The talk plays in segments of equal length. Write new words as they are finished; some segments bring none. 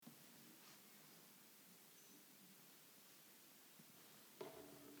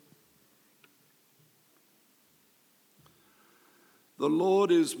The Lord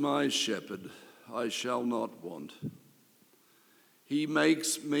is my shepherd, I shall not want. He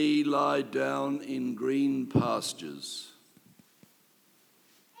makes me lie down in green pastures.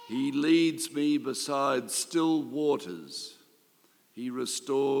 He leads me beside still waters. He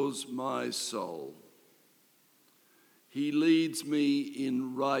restores my soul. He leads me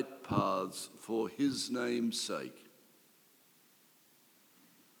in right paths for his name's sake.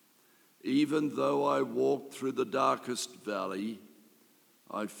 Even though I walk through the darkest valley,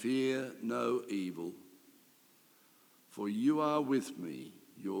 I fear no evil. For you are with me,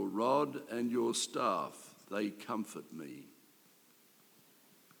 your rod and your staff, they comfort me.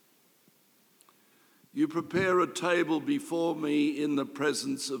 You prepare a table before me in the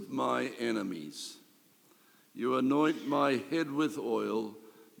presence of my enemies. You anoint my head with oil,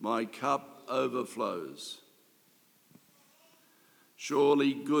 my cup overflows.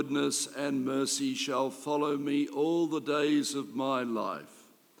 Surely goodness and mercy shall follow me all the days of my life,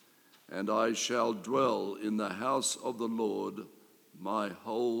 and I shall dwell in the house of the Lord my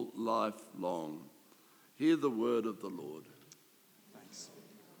whole life long. Hear the word of the Lord. Thanks.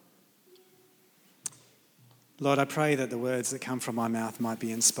 Lord, I pray that the words that come from my mouth might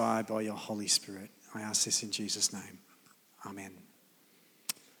be inspired by your Holy Spirit. I ask this in Jesus' name. Amen.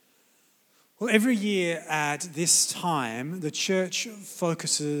 Well, every year at this time, the church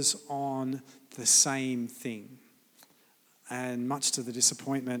focuses on the same thing. And much to the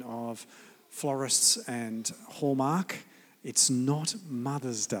disappointment of florists and Hallmark, it's not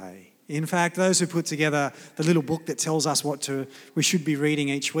Mother's Day. In fact, those who put together the little book that tells us what we should be reading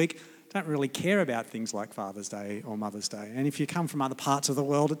each week don't really care about things like Father's Day or Mother's Day. And if you come from other parts of the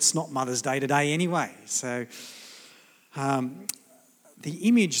world, it's not Mother's Day today anyway. So the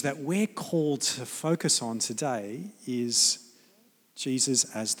image that we're called to focus on today is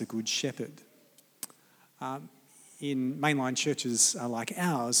Jesus as the Good Shepherd. In mainline churches like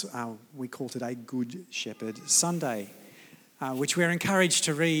ours, we call today Good Shepherd Sunday, which we're encouraged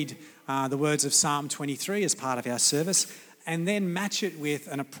to read the words of Psalm 23 as part of our service, and then match it with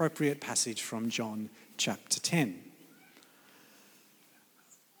an appropriate passage from John chapter 10.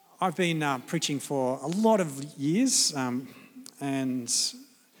 I've been preaching for a lot of years, and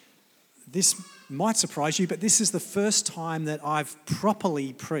this might surprise you, but this is the first time that I've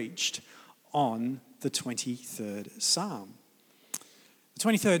properly preached on the 23rd Psalm. The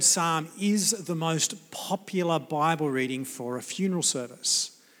 23rd Psalm is the most popular Bible reading for a funeral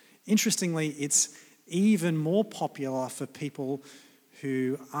service. Interestingly, it's even more popular for people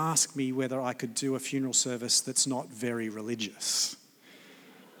who ask me whether I could do a funeral service that's not very religious.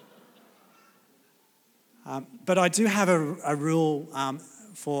 But I do have a rule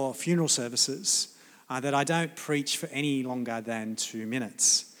for funeral services that I don't preach for any longer than 2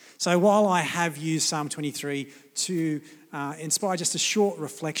 minutes. So while I have used Psalm 23 to inspire just a short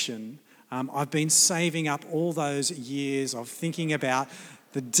reflection, I've been saving up all those years of thinking about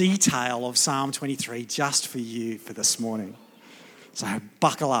the detail of Psalm 23 just for you for this morning. So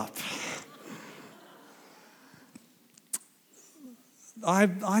buckle up.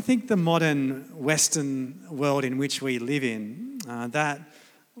 I think the modern Western world in which we live in, that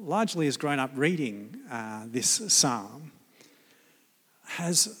largely has grown up reading this psalm,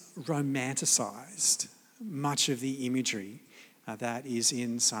 has romanticised much of the imagery that is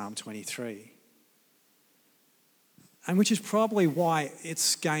in Psalm 23. And which is probably why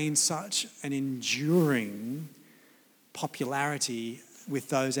it's gained such an enduring popularity with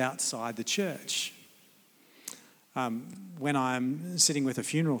those outside the church. When I'm sitting with a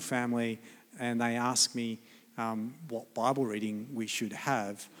funeral family and they ask me what Bible reading we should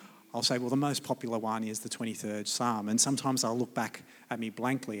have, I'll say, well, the most popular one is the 23rd Psalm. And sometimes they'll look back at me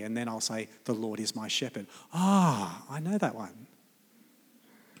blankly and then I'll say, the Lord is my shepherd. I know that one.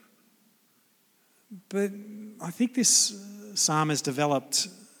 But I think this psalm has developed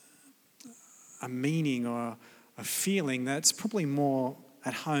a meaning or a feeling that's probably more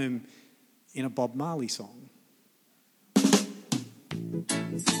at home in a Bob Marley song.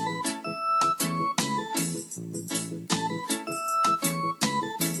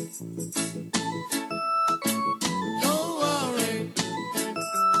 Don't worry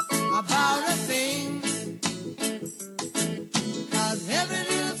about a thing, 'cause every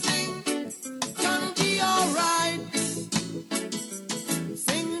little thing gonna be alright.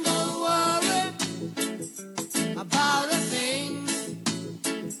 Sing, don't worry about a thing,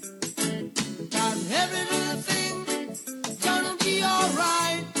 'cause every little thing gonna be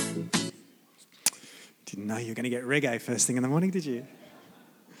alright. Didn't know you were going to get reggae first thing in the morning, did you?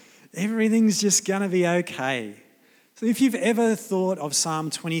 Everything's just going to be okay. So if you've ever thought of Psalm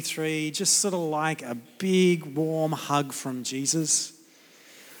 23 just sort of like a big warm hug from Jesus,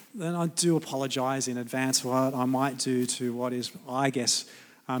 then I do apologise in advance for what I might do to what is, I guess,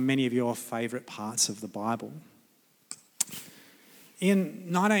 many of your favourite parts of the Bible. In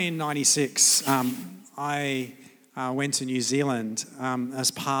 1996, I went to New Zealand as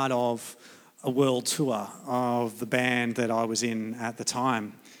part of a world tour of the band that I was in at the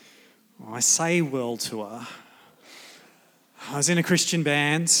time. I say world tour. I was in a Christian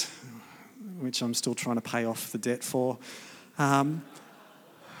band, which I'm still trying to pay off the debt for. And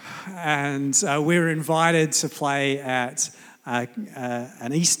we were invited to play at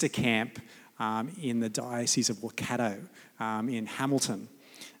an Easter camp in the Diocese of Waikato in Hamilton.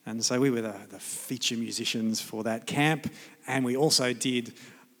 And so we were the feature musicians for that camp, and we also did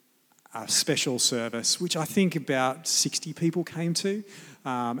a special service, which I think about 60 people came to,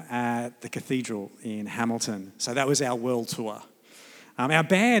 at the cathedral in Hamilton. So that was our world tour. Our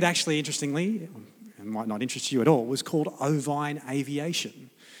band, actually, interestingly, it might not interest you at all, was called Ovine Aviation,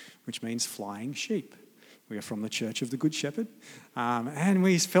 which means flying sheep. We are from the Church of the Good Shepherd, and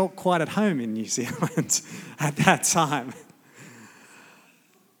we felt quite at home in New Zealand at that time.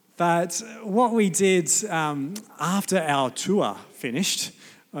 But what we did after our tour finished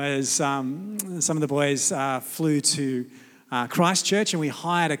was some of the boys flew to Christchurch, and we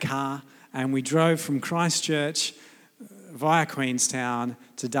hired a car and we drove from Christchurch via Queenstown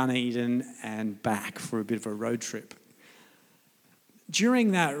to Dunedin and back for a bit of a road trip.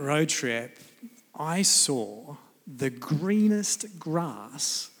 During that road trip, I saw the greenest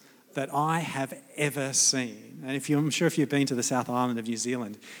grass that I have ever seen. And I'm sure if you've been to the South Island of New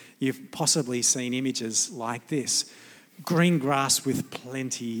Zealand, you've possibly seen images like this. Green grass with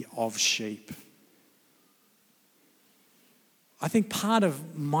plenty of sheep. I think part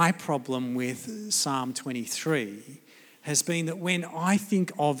of my problem with Psalm 23 has been that when I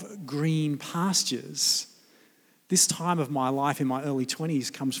think of green pastures, this time of my life in my early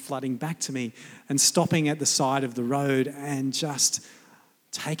 20s comes flooding back to me, and stopping at the side of the road and just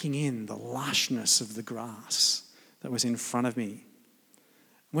taking in the lushness of the grass that was in front of me.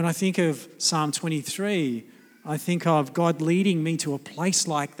 When I think of Psalm 23, I think of God leading me to a place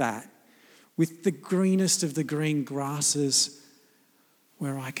like that with the greenest of the green grasses,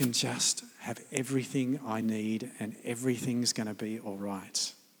 where I can just have everything I need and everything's going to be all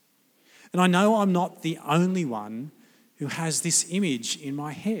right. And I know I'm not the only one who has this image in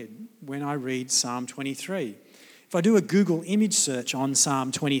my head when I read Psalm 23. If I do a Google image search on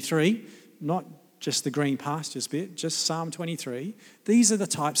Psalm 23, not just the green pastures bit, just Psalm 23, these are the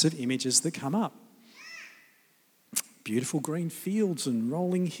types of images that come up. Beautiful green fields and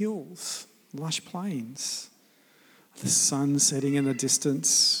rolling hills, lush plains, the sun setting in the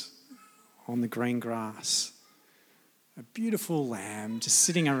distance on the green grass, a beautiful lamb just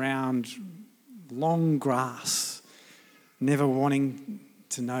sitting around long grass, never wanting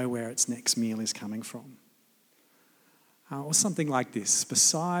to know where its next meal is coming from. Or something like this: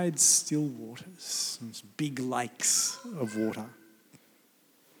 beside still waters, big lakes of water.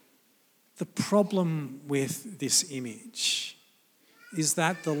 The problem with this image is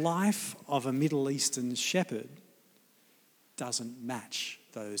that the life of a Middle Eastern shepherd doesn't match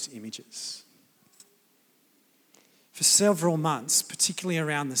those images. For several months, particularly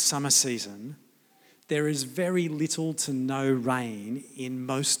around the summer season, there is very little to no rain in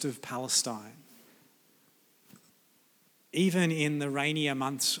most of Palestine. Even in the rainier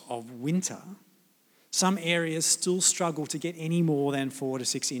months of winter, some areas still struggle to get any more than 4 to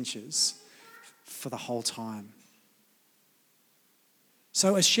 6 inches for the whole time.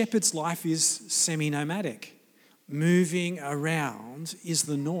 So a shepherd's life is semi-nomadic. Moving around is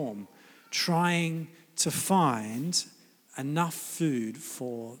the norm, trying to find enough food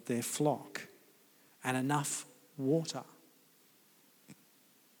for their flock and enough water.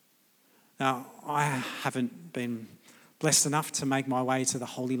 Now, I haven't been blessed enough to make my way to the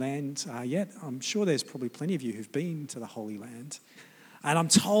Holy Land yet. I'm sure there's probably plenty of you who've been to the Holy Land. And I'm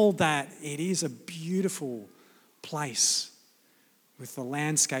told that it is a beautiful place, with the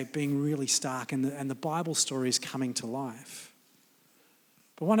landscape being really stark and the Bible stories coming to life.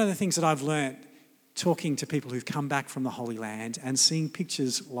 But one of the things that I've learnt talking to people who've come back from the Holy Land and seeing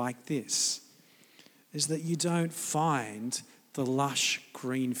pictures like this is that you don't find the lush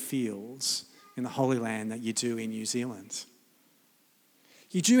green fields in the Holy Land that you do in New Zealand.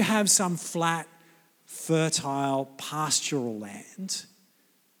 You do have some flat, fertile, pastoral land,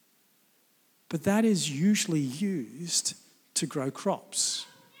 but that is usually used to grow crops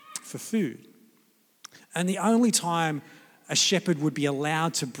for food. And the only time a shepherd would be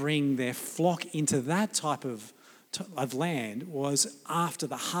allowed to bring their flock into that type of of land was after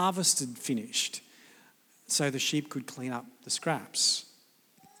the harvest had finished, so the sheep could clean up the scraps.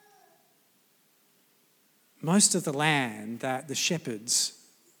 Most of the land that the shepherds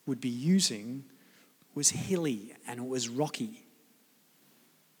would be using was hilly and it was rocky.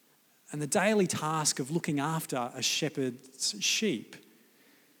 And the daily task of looking after a shepherd's sheep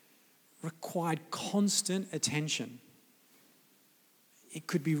required constant attention. It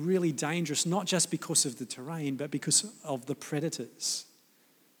could be really dangerous, not just because of the terrain, but because of the predators.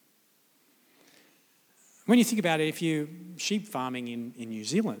 When you think about it, if you're sheep farming in New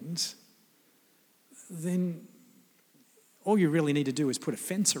Zealand, then all you really need to do is put a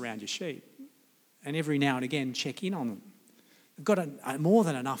fence around your sheep and every now and again check in on them. They've got more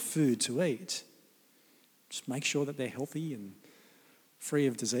than enough food to eat. Just make sure that they're healthy and free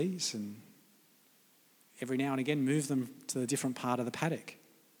of disease, and every now and again move them to a different part of the paddock.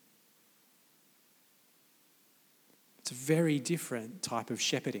 It's a very different type of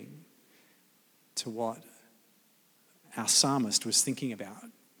shepherding to what our psalmist was thinking about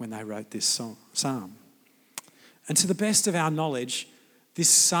when they wrote this psalm. And to the best of our knowledge, this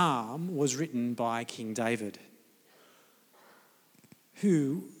psalm was written by King David,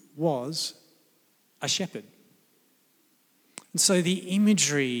 who was a shepherd. And so the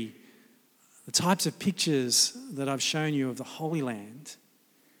imagery, the types of pictures that I've shown you of the Holy Land,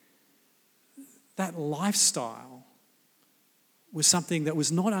 that lifestyle was something that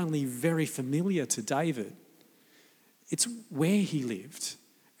was not only very familiar to David, it's where he lived,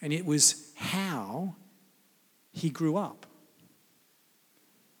 and it was how he grew up.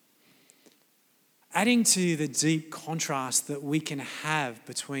 Adding to the deep contrast that we can have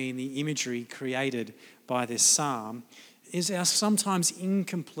between the imagery created by this psalm is our sometimes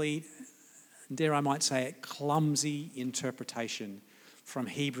incomplete, dare I might say it, clumsy interpretation from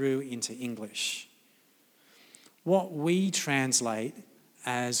Hebrew into English. What we translate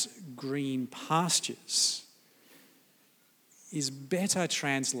as green pastures is better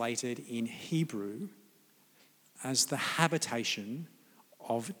translated in Hebrew as the habitation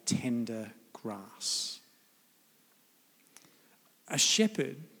of tender grass. A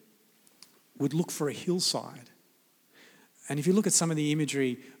shepherd would look for a hillside. And if you look at some of the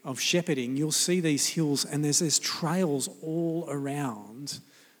imagery of shepherding, you'll see these hills, and there's trails all around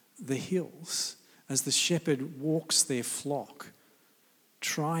the hills as the shepherd walks their flock,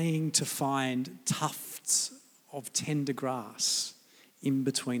 trying to find tufts of tender grass in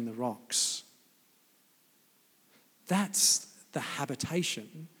between the rocks. That's the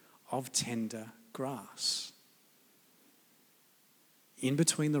habitation of tender grass. In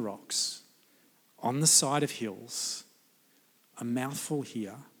between the rocks, on the side of hills, a mouthful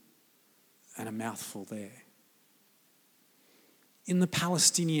here and a mouthful there. In the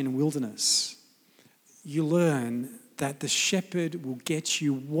Palestinian wilderness, you learn that the shepherd will get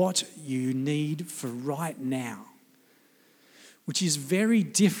you what you need for right now, which is very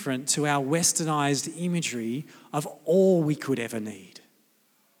different to our westernized imagery of all we could ever need,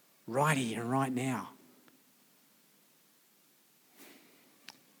 right here and right now.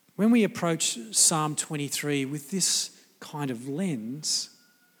 When we approach Psalm 23 with this kind of lens,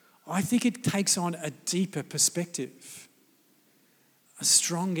 I think it takes on a deeper perspective, a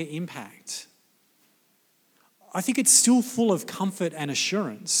stronger impact. I think it's still full of comfort and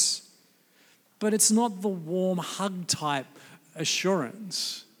assurance, but it's not the warm hug type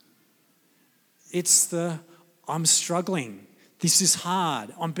assurance. It's the, I'm struggling, this is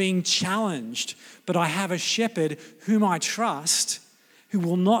hard, I'm being challenged, but I have a shepherd whom I trust, who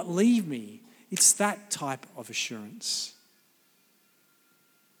will not leave me. It's that type of assurance.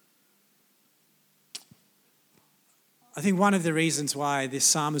 I think one of the reasons why this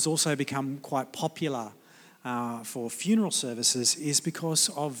psalm has also become quite popular for funeral services is because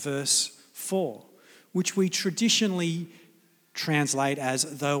of verse 4, which we traditionally translate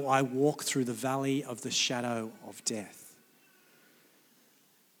as, though I walk through the valley of the shadow of death.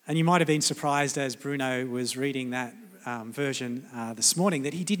 And you might have been surprised as Bruno was reading that version this morning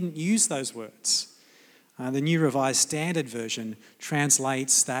that he didn't use those words. The New Revised Standard Version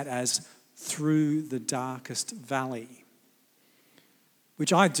translates that as through the darkest valley,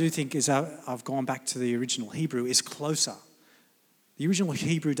 which I do think is, I've gone back to the original Hebrew, is closer. The original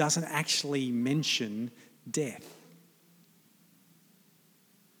Hebrew doesn't actually mention death.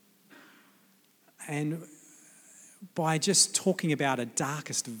 And by just talking about a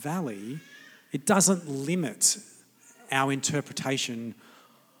darkest valley, it doesn't limit our interpretation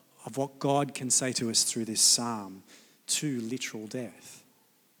of what God can say to us through this psalm to literal death,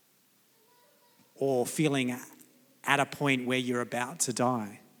 or feeling at a point where you're about to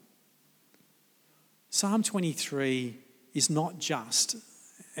die. Psalm 23 is not just,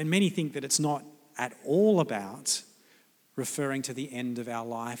 and many think that it's not at all about referring to the end of our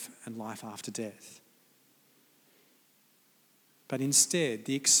life and life after death. But instead,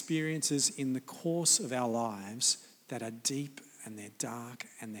 the experiences in the course of our lives that are deep and they're dark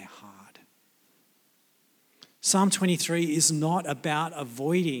and they're hard. Psalm 23 is not about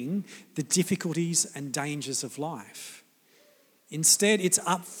avoiding the difficulties and dangers of life. Instead, it's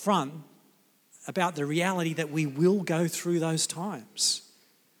upfront about the reality that we will go through those times,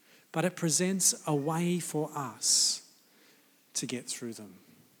 but it presents a way for us to get through them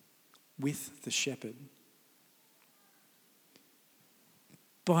with the shepherd.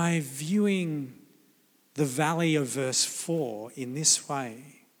 By viewing the valley of verse 4 in this way,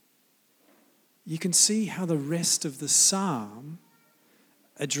 you can see how the rest of the psalm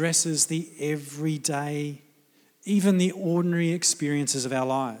addresses the everyday, even the ordinary experiences of our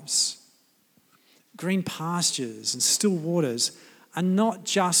lives. Green pastures and still waters are not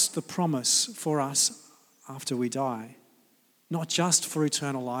just the promise for us after we die, not just for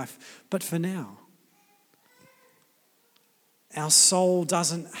eternal life, but for now. Our soul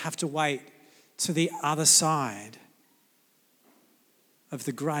doesn't have to wait to the other side of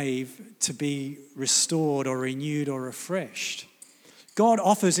the grave to be restored or renewed or refreshed. God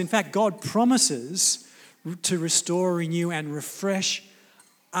offers, in fact, God promises to restore, renew, and refresh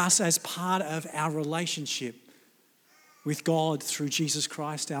us as part of our relationship with God through Jesus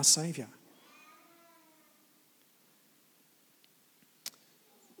Christ, our Saviour.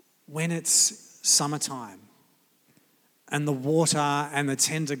 When it's summertime and the water and the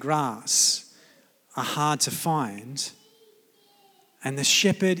tender grass are hard to find, and the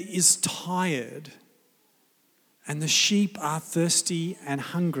shepherd is tired, and the sheep are thirsty and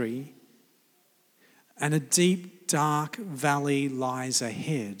hungry, and a deep, dark valley lies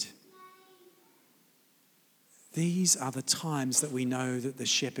ahead. These are the times that we know that the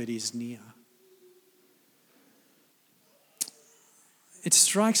shepherd is near. It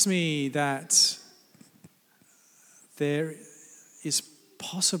strikes me that there is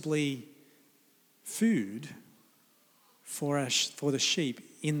possibly food for the sheep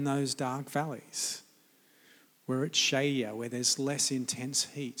in those dark valleys, where it's shadier, where there's less intense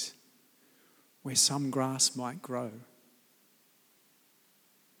heat, where some grass might grow.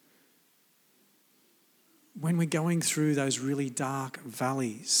 When we're going through those really dark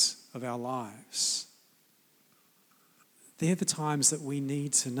valleys of our lives, they're the times that we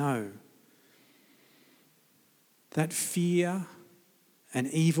need to know that fear and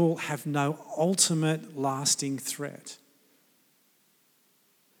evil have no ultimate lasting threat.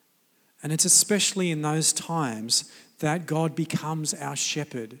 And it's especially in those times that God becomes our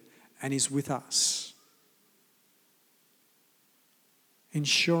shepherd and is with us,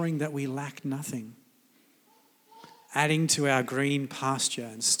 ensuring that we lack nothing, adding to our green pasture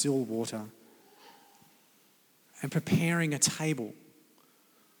and still water, and preparing a table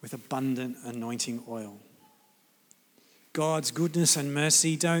with abundant anointing oil. God's goodness and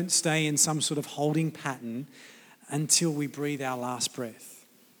mercy don't stay in some sort of holding pattern until we breathe our last breath.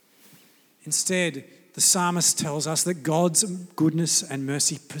 Instead, the psalmist tells us that God's goodness and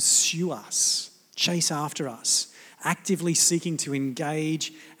mercy pursue us, chase after us, actively seeking to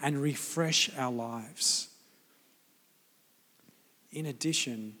engage and refresh our lives. In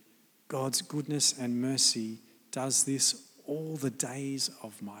addition, God's goodness and mercy does this all the days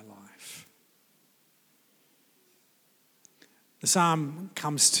of my life. The psalm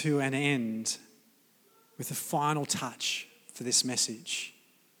comes to an end with the final touch for this message,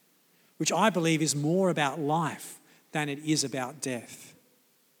 which I believe is more about life than it is about death.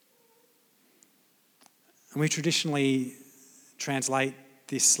 And we traditionally translate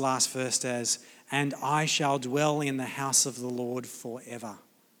this last verse as, "And I shall dwell in the house of the Lord forever."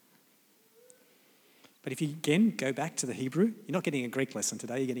 But if you, again, go back to the Hebrew, you're not getting a Greek lesson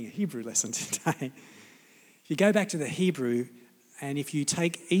today, you're getting a Hebrew lesson today. If you go back to the Hebrew, and if you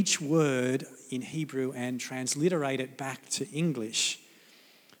take each word in Hebrew and transliterate it back to English,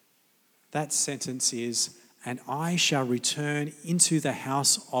 that sentence is, "And I shall return into the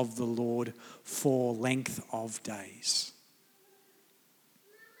house of the Lord for length of days."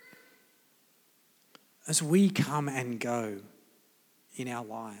 As we come and go in our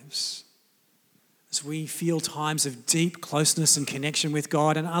lives, as we feel times of deep closeness and connection with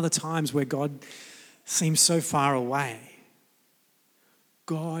God and other times where God seems so far away,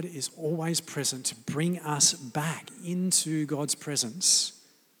 God is always present to bring us back into God's presence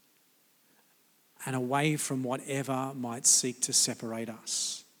and away from whatever might seek to separate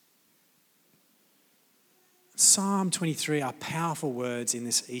us. Psalm 23 are powerful words in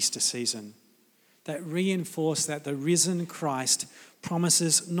this Easter season that reinforce that the risen Christ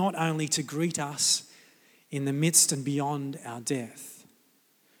promises not only to greet us in the midst and beyond our death,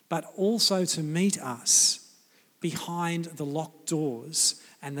 but also to meet us behind the locked doors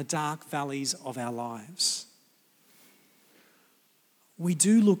and the dark valleys of our lives. We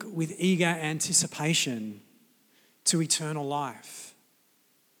do look with eager anticipation to eternal life,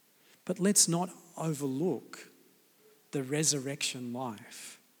 but let's not overlook the resurrection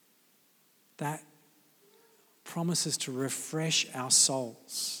life that promises to refresh our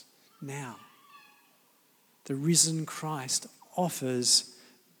souls now. The risen Christ offers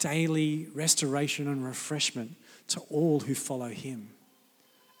daily restoration and refreshment to all who follow him,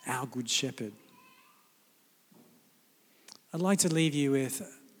 our good shepherd. I'd like to leave you with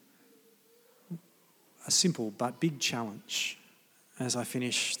a simple but big challenge as I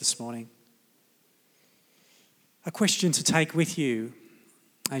finish this morning. A question to take with you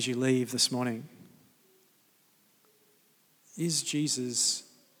as you leave this morning. Is Jesus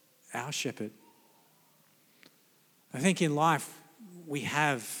our shepherd? I think in life we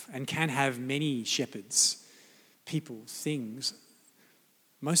have and can have many shepherds, people, things.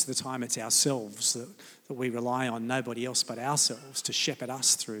 Most of the time it's ourselves that we rely on, nobody else but ourselves to shepherd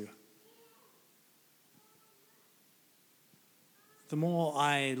us through. The more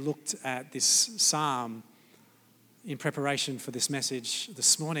I looked at this psalm in preparation for this message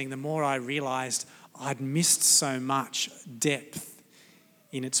this morning, the more I realised I'd missed so much depth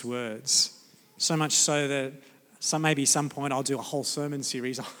in its words. So much so that maybe some point I'll do a whole sermon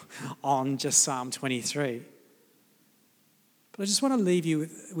series on just Psalm 23. But I just want to leave you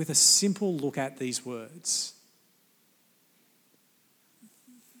with a simple look at these words.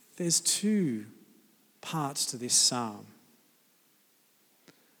 There's two parts to this psalm.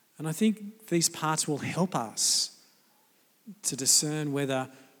 And I think these parts will help us to discern whether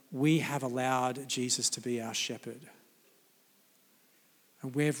we have allowed Jesus to be our shepherd.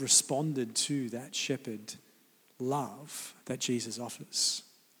 And we've responded to that shepherd love that Jesus offers.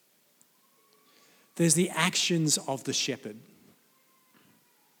 There's the actions of the shepherd.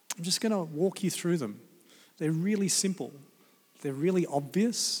 I'm just going to walk you through them. They're really simple. They're really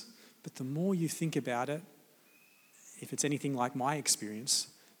obvious, but the more you think about it, if it's anything like my experience,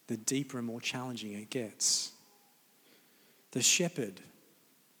 the deeper and more challenging it gets. The shepherd,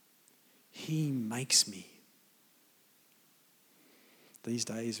 he makes me. These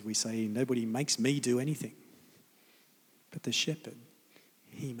days we say nobody makes me do anything. But the shepherd,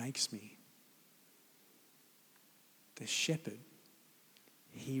 he makes me. The shepherd,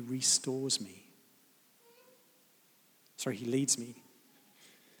 he restores me. He leads me.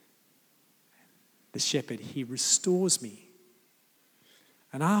 The shepherd, he restores me.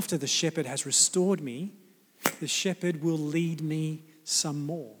 And after the shepherd has restored me, the shepherd will lead me some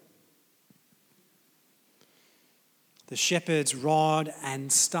more. The shepherd's rod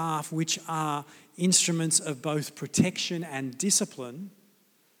and staff, which are instruments of both protection and discipline,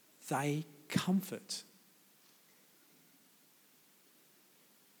 they comfort.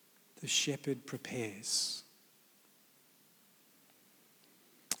 The shepherd prepares.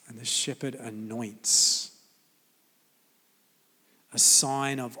 And the shepherd anoints. A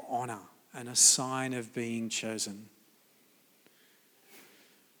sign of honour and a sign of being chosen.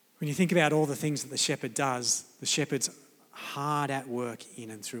 When you think about all the things that the shepherd does, the shepherd's hard at work in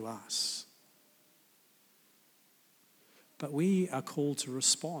and through us. But we are called to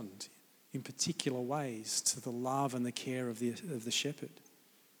respond in particular ways to the love and the care of the shepherd.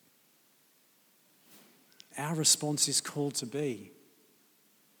 Our response is called to be,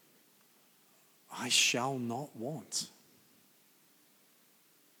 I shall not want.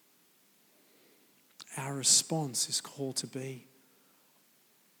 Our response is called to be,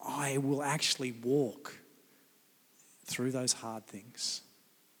 I will actually walk through those hard things.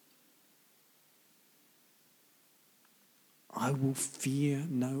 I will fear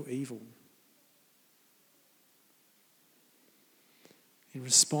no evil. In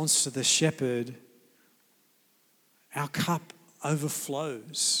response to the shepherd, our cup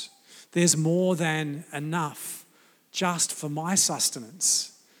overflows. There's more than enough just for my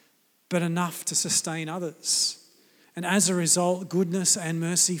sustenance, but enough to sustain others. And as a result, goodness and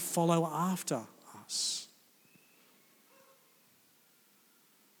mercy follow after us.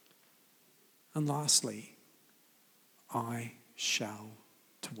 And lastly, I shall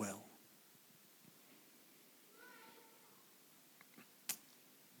dwell.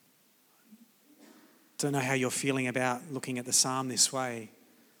 Don't know how you're feeling about looking at the psalm this way,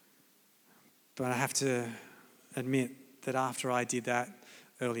 but I have to admit that after I did that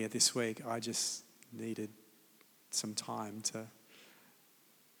earlier this week, I just needed some time to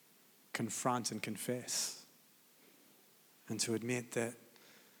confront and confess, and to admit that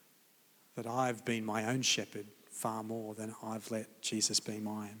I've been my own shepherd far more than I've let Jesus be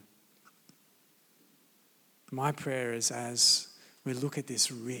mine. My prayer is, as we look at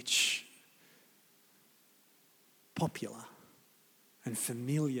this rich, popular and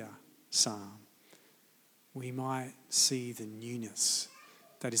familiar psalm, we might see the newness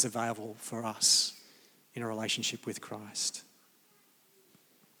that is available for us in a relationship with Christ.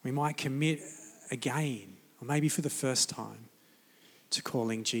 We might commit again, or maybe for the first time, to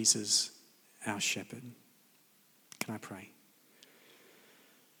calling Jesus our shepherd. Can I pray?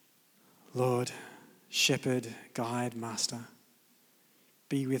 Lord, shepherd, guide, master,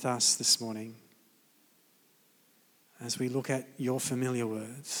 be with us this morning as we look at your familiar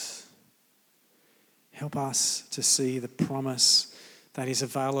words. Help us to see the promise that is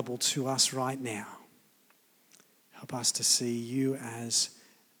available to us right now. Help us to see you as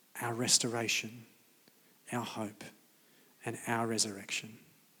our restoration, our hope, and our resurrection.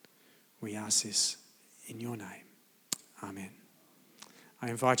 We ask this in your name. Amen. I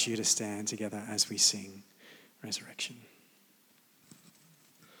invite you to stand together as we sing Resurrection.